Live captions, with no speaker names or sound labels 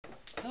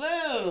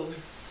Hello.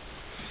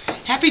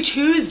 Happy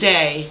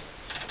Tuesday.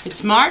 It's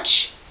March.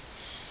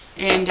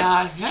 And,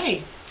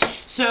 hey.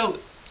 So,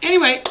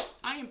 anyway,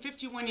 I am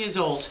 51 years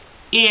old.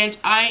 And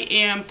I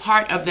am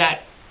part of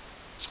that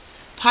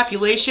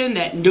population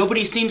that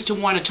nobody seems to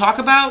want to talk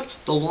about,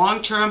 the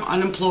long-term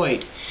unemployed.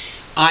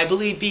 I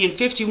believe being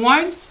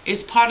 51 is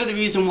part of the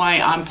reason why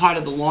I'm part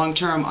of the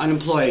long-term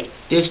unemployed.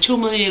 There's 2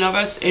 million of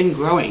us and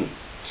growing.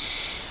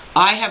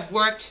 I have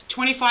worked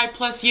 25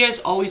 plus years,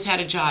 always had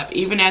a job.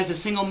 Even as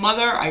a single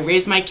mother, I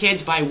raised my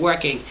kids by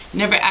working.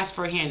 Never asked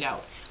for a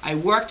handout. I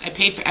worked, I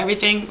paid for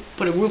everything,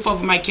 put a roof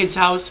over my kids'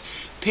 house,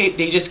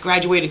 they just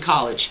graduated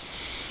college.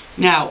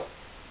 Now,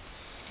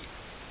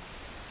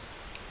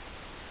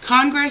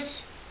 Congress,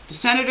 the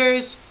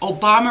senators,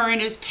 Obama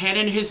and his pen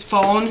and his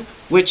phone,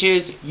 which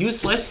is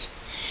useless,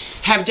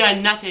 have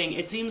done nothing.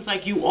 It seems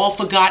like you all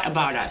forgot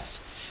about us.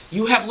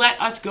 You have let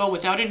us go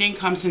without an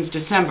income since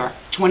December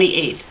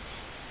 28th.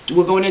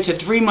 We're going into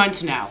 3 months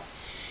now.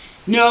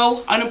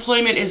 No,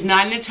 unemployment is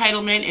not an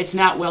entitlement. It's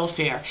not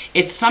welfare.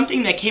 It's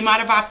something that came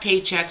out of our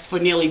paychecks for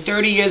nearly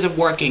 30 years of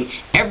working.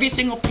 Every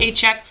single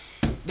paycheck,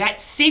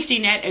 that safety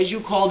net, as you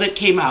called it,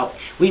 came out.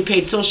 We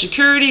paid Social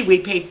Security,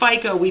 we paid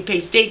FICA, we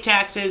paid state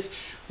taxes.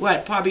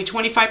 Probably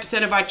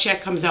 25% of our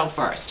check comes out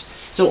first.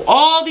 So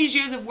all these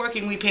years of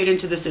working, we paid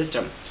into the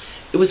system.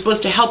 It was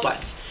supposed to help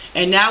us.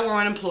 And now we're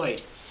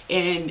unemployed.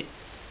 And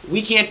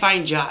we can't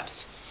find jobs.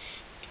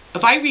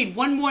 If I read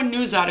one more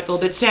news article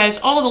that says,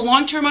 oh, the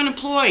long-term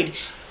unemployed,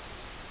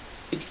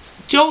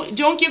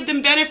 don't give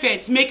them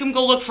benefits, make them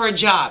go look for a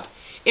job.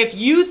 If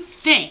you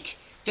think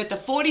that the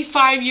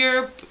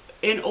 45-year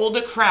and older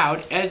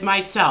crowd, as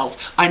myself,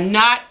 are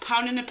not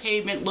pounding the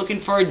pavement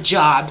looking for a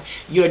job,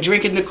 you're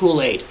drinking the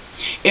Kool-Aid.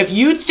 If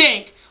you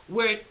think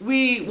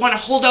we want to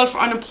hold out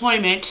for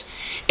unemployment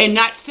and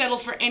not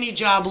settle for any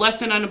job less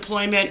than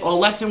unemployment or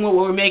less than what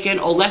we're making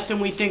or less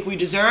than we think we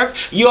deserve,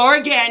 you're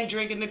again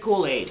drinking the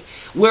Kool-Aid.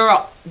 We're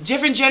a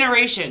different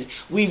generation.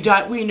 We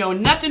know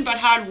nothing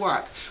but hard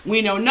work.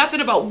 We know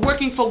nothing about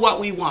working for what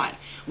we want.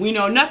 We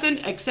know nothing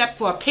except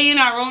for paying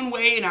our own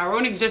way and our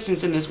own existence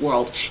in this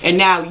world. And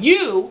now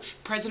you,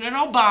 President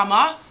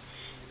Obama,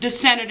 the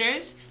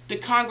senators, the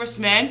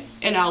congressmen,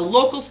 and our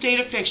local state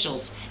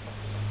officials,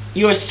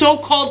 your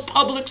so-called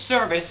public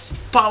service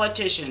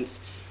politicians,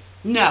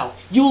 no,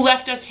 you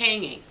left us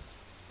hanging.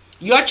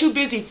 You're too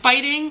busy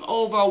fighting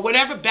over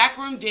whatever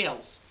backroom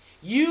deals.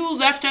 You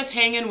left us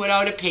hanging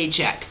without a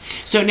paycheck.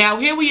 So now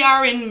here we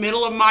are in the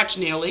middle of March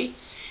nearly,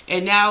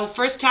 and now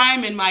first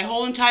time in my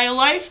whole entire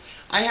life,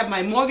 I have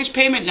my mortgage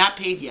payment not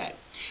paid yet.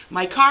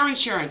 My car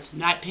insurance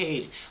not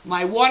paid.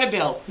 My water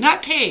bill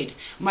not paid.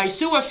 My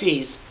sewer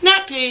fees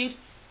not paid.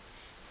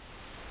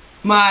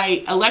 My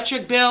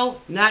electric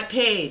bill not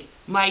paid.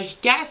 My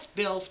gas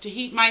bill to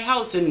heat my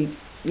house and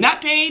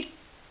not paid.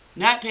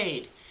 Not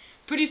paid.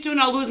 Pretty soon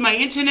I'll lose my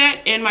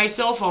internet and my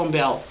cell phone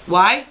bill.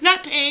 Why?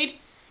 Not paid.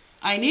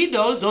 I need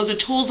those. Those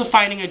are tools of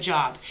finding a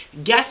job.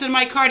 Gas in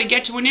my car to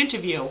get to an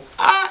interview.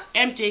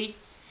 Empty.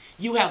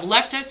 You have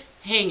left us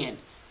hanging.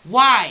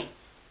 Why?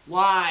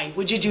 Why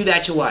would you do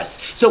that to us?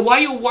 So while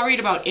you're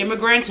worried about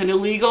immigrants and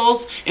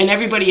illegals and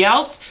everybody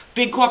else,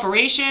 big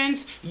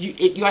corporations,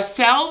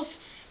 yourselves,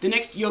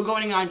 you're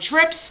going on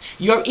trips,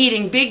 you're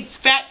eating big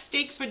fat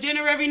steaks for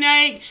dinner every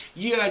night,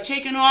 you're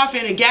taking off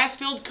in a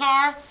gas-filled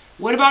car.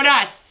 What about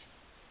us?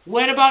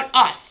 What about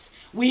us?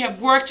 We have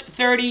worked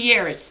 30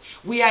 years.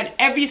 We had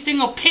every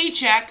single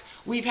paycheck.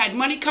 We've had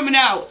money coming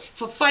out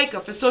for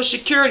FICA, for Social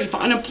Security,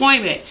 for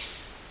unemployment.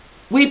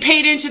 We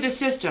paid into the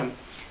system.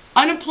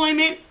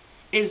 Unemployment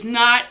is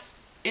not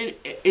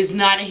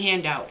a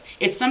handout.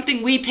 It's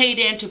something we paid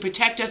in to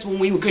protect us when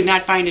we could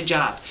not find a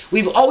job.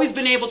 We've always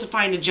been able to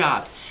find a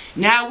job.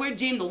 Now we're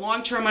deemed the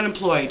long-term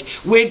unemployed.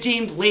 We're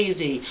deemed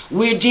lazy.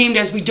 We're deemed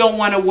as we don't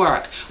want to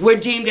work. We're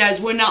deemed as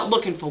we're not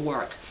looking for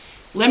work.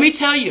 Let me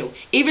tell you,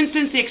 even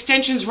since the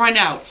extensions run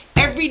out,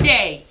 every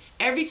day,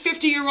 every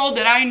 50-year-old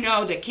that I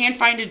know that can't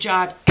find a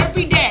job,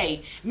 every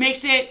day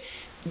makes it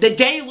the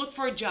day you look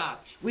for a job.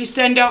 We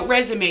send out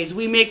resumes.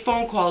 We make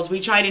phone calls.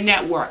 We try to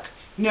network.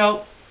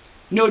 No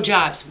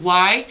jobs.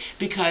 Why?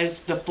 Because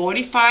the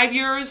 45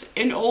 years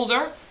and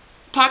older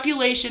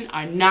population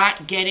are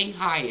not getting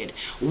hired.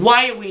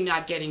 Why are we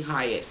not getting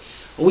hired?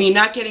 Are we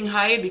not getting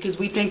hired because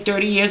we think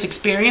 30 years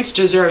experience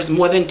deserves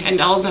more than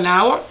 $10 an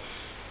hour?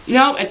 You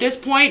know, at this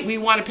point, we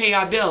want to pay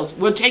our bills.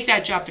 We'll take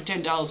that job for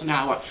 $10 an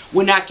hour.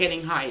 We're not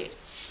getting hired.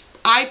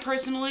 I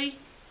personally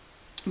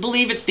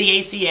believe it's the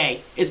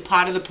ACA is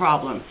part of the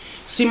problem.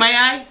 See my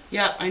eye?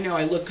 Yeah, I know.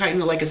 I look kind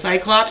of like a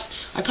cyclops.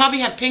 I probably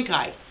have pink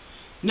eye.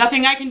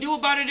 Nothing I can do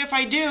about it if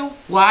I do.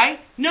 Why?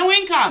 No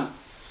income.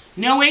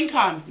 No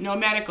income, no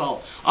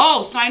medical.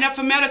 Oh, sign up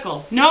for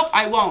medical. Nope,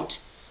 I won't.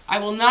 I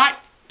will not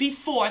be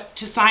forced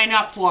to sign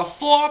up for a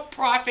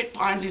for-profit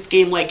Ponzi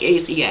scheme like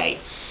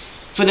ACA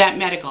for that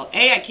medical.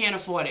 A, I can't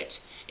afford it.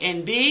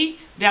 And B,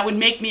 that would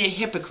make me a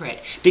hypocrite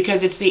because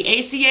it's the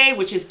ACA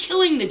which is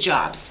killing the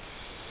jobs.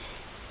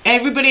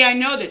 Everybody I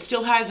know that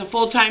still has a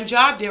full-time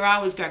job, their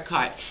hours got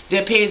cut.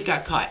 Their pays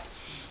got cut.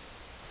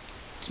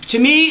 To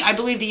me, I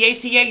believe the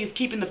ACA is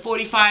keeping the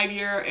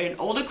 45-year and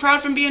older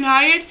crowd from being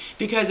hired,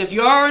 because if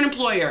you're an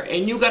employer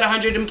and you got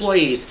 100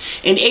 employees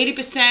and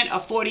 80%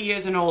 are 40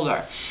 years and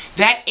older,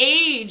 that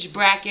age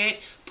bracket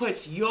puts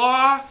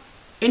your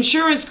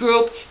insurance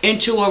group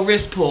into a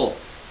risk pool.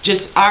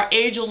 Just our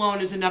age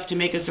alone is enough to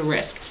make us a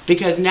risk,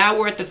 because now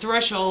we're at the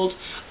threshold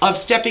of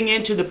stepping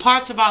into the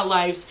parts of our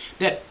lives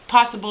that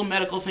possible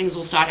medical things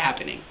will start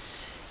happening.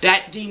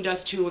 That deemed us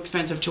too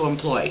expensive to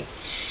employ.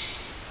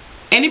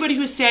 Anybody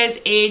who says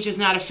age is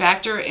not a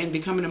factor in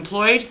becoming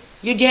employed,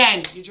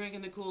 again, you're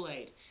drinking the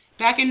Kool-Aid.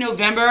 Back in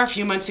November, a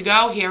few months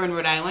ago, here in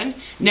Rhode Island,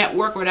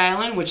 Network Rhode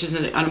Island, which is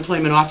an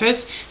unemployment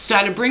office,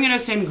 started bringing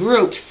us in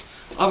groups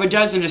of a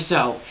dozen or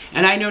so.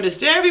 And I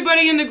noticed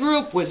everybody in the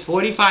group was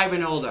 45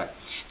 and older.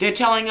 They're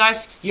telling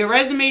us, your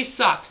resumes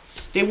suck.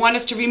 They want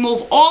us to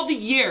remove all the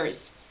years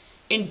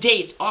and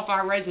dates off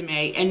our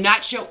resume and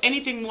not show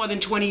anything more than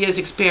 20 years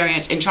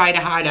experience and try to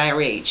hide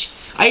our age.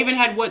 I even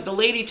had the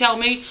lady tell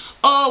me,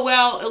 oh,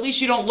 well, at least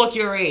you don't look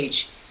your age.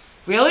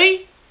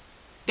 Really?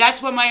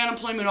 That's what my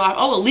unemployment office,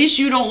 oh, at least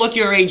you don't look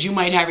your age, you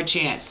might have a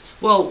chance.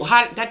 Well,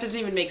 that doesn't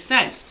even make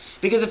sense.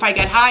 Because if I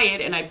get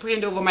hired and I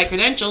hand over my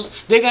credentials,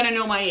 they're going to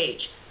know my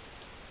age.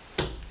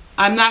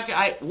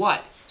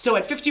 What? So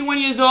at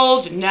 51 years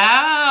old,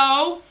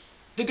 now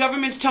the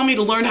government's telling me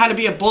to learn how to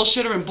be a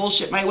bullshitter and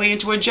bullshit my way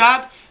into a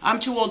job?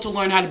 I'm too old to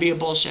learn how to be a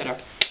bullshitter.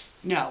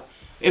 No.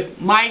 If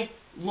my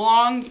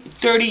long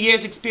 30 years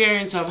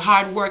experience of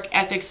hard work,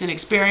 ethics, and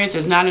experience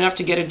is not enough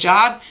to get a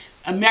job,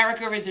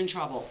 America is in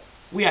trouble.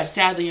 We are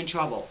sadly in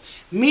trouble.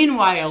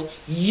 Meanwhile,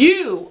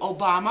 you,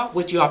 Obama,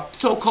 with your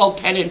so-called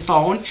pen and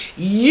phone,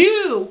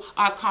 you,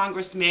 our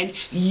congressmen,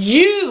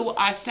 you,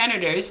 our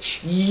senators,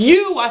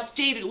 you, our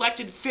state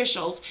elected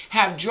officials,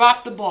 have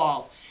dropped the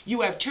ball.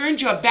 You have turned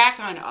your back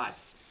on us.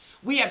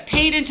 We have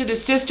paid into the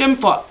system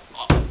for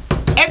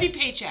every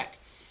paycheck.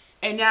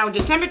 And now,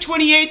 December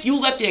 28th, you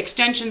let the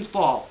extensions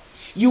fall.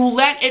 You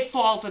let it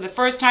fall for the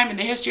first time in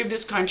the history of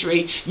this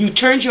country. You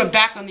turned your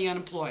back on the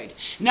unemployed.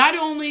 Not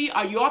only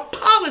are your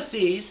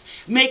policies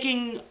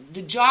making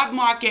the job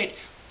market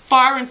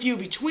far and few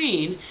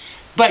between,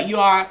 but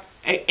your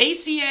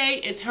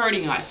ACA is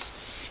hurting us.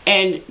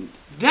 And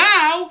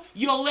now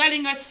you're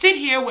letting us sit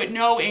here with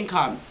no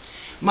income.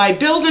 My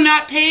bills are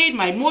not paid.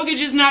 My mortgage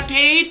is not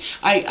paid.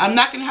 I'm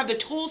not going to have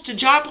the tools to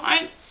job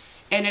hunt.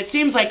 And it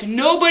seems like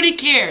nobody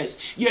cares.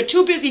 You're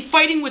too busy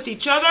fighting with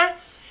each other.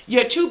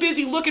 You're too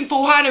busy looking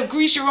for how to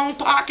grease your own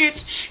pockets.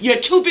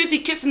 You're too busy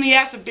kissing the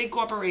ass of big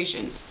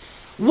corporations.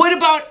 What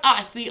about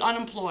us, the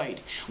unemployed?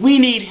 We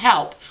need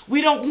help.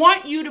 We don't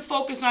want you to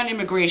focus on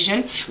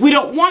immigration. We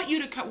don't want you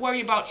to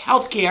worry about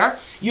health care.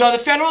 You're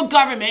the federal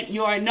government.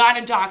 You are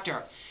not a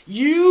doctor.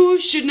 You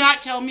should not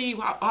tell me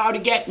how to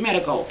get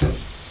medical.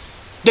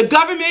 The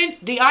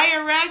government, the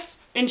IRS,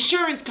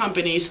 insurance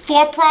companies,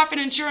 for-profit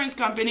insurance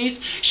companies,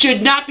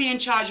 should not be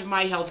in charge of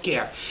my health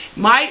care.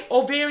 My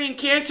ovarian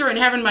cancer and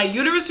having my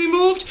uterus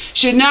removed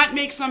should not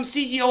make some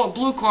CEO of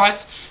Blue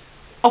Cross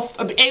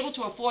able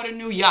to afford a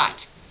new yacht.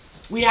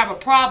 We have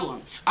a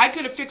problem. I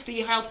could have fixed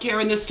the health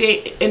care in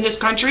this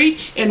country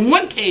in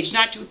one page,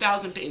 not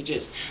 2,000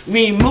 pages.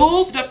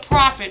 Remove the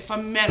profit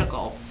from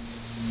medical.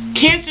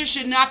 Cancer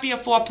should not be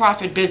a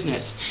for-profit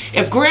business.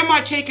 If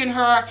grandma taking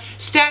her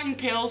statin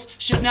pills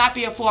should not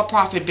be a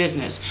for-profit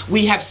business.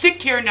 We have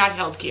sick care, not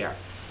health care.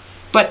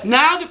 But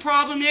now the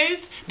problem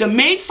is, the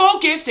main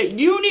focus that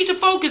you need to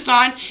focus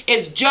on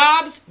is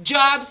jobs,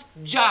 jobs,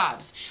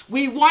 jobs.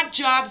 We want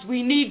jobs,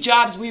 we need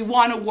jobs, we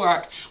want to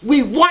work.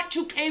 We want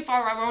to pay for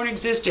our own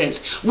existence.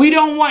 We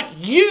don't want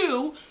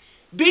you,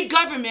 big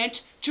government,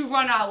 to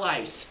run our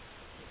lives.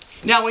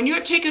 Now, when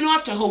you're taking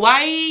off to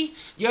Hawaii,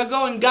 you're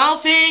going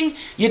golfing,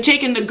 you're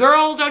taking the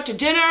girls out to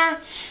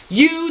dinner,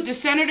 you, the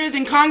senators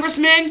and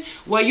congressmen,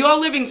 while you're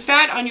living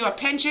fat on your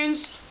pensions,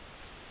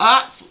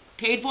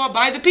 paid for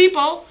by the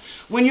people,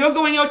 when you're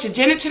going out to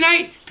dinner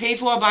tonight, paid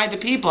for by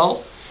the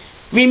people,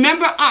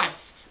 remember us,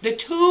 the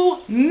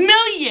 2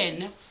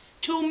 million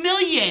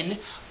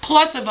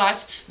plus of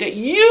us that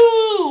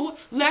you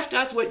left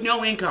us with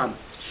no income.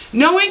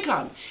 No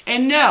income.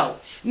 And no,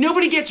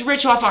 nobody gets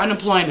rich off of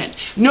unemployment.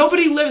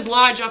 Nobody lives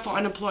large off of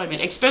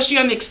unemployment, especially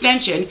on the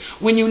extension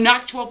when you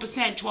knock 12%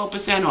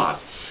 off.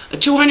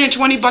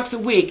 $220 a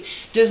week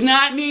does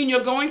not mean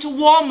you're going to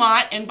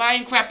Walmart and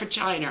buying crap for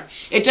China.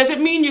 It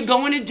doesn't mean you're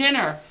going to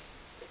dinner.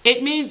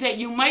 It means that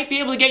you might be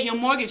able to get your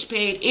mortgage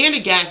paid and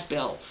a gas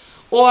bill.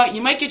 Or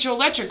you might get your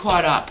electric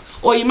caught up.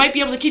 Or you might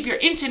be able to keep your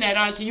internet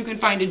on so you can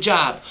find a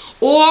job.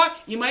 Or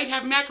you might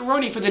have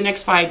macaroni for the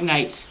next 5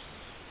 nights.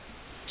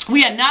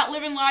 We are not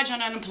living large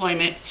on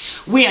unemployment.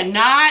 We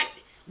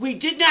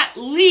did not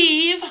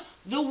leave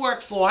the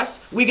workforce.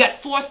 We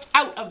got forced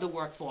out of the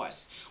workforce.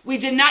 We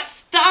did not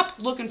stop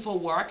looking for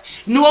work,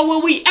 nor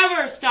will we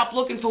ever stop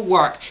looking for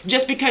work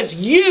just because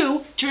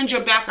you turned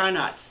your back on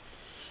us.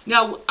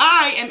 Now,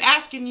 I am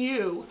asking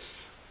you,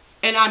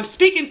 and I'm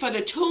speaking for the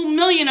 2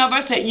 million of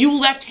us that you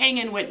left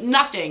hanging with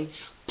nothing,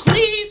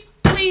 please,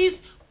 please,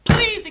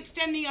 please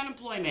extend the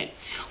unemployment.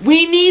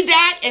 We need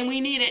that, and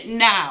we need it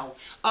now.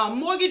 Our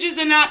mortgages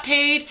are not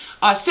paid.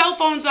 Our cell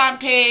phones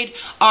aren't paid.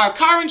 Our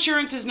car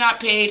insurance is not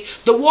paid.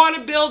 The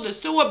water bill, the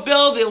sewer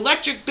bill, the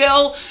electric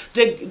bill,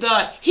 the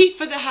heat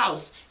for the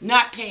house,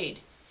 not paid.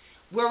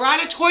 We're out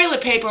of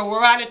toilet paper.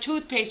 We're out of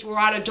toothpaste. We're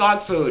out of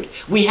dog food.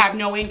 We have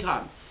no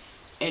income.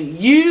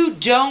 And you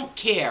don't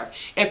care.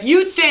 If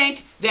you think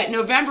that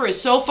November is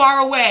so far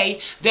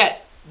away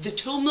that the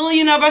 2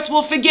 million of us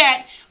will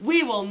forget,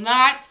 we will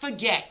not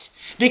forget.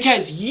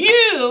 Because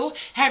you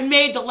have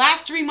made the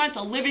last 3 months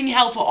a living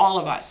hell for all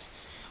of us.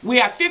 We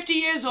are 50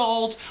 years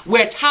old.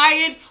 We're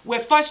tired.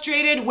 We're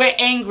frustrated. We're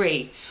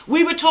angry.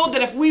 We were told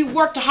that if we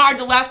worked hard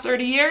the last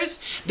 30 years,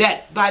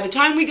 that by the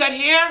time we got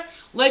here,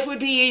 life would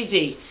be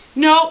easy.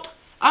 Nope.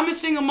 I'm a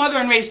single mother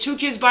and raised 2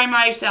 kids by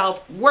myself,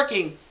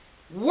 working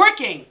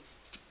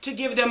to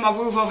give them a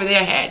roof over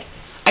their head.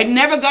 I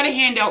never got a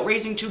handout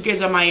raising 2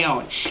 kids on my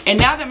own. And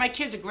now that my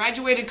kids have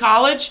graduated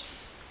college,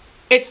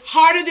 it's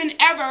harder than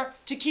ever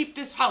to keep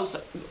this house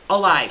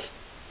alive.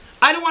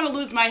 I don't want to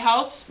lose my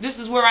house. This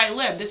is where I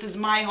live. This is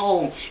my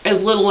home, as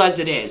little as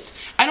it is.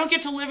 I don't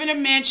get to live in a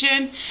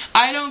mansion.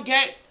 I don't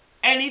get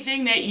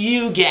anything that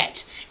you get.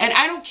 And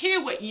I don't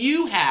care what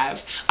you have.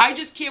 I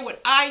just care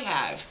what I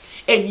have.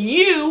 And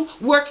you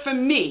work for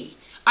me.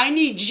 I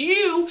need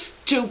you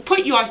to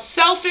put your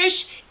selfish,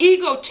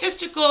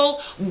 egotistical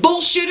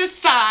bullshit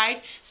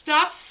aside,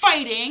 stop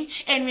fighting,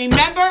 and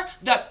remember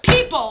the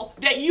people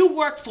that you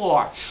work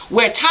for.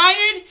 We're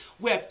tired,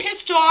 we're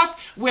pissed off,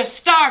 we're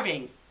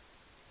starving.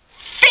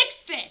 Fix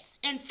this,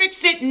 and fix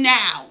it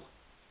now.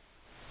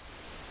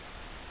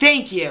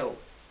 Thank you.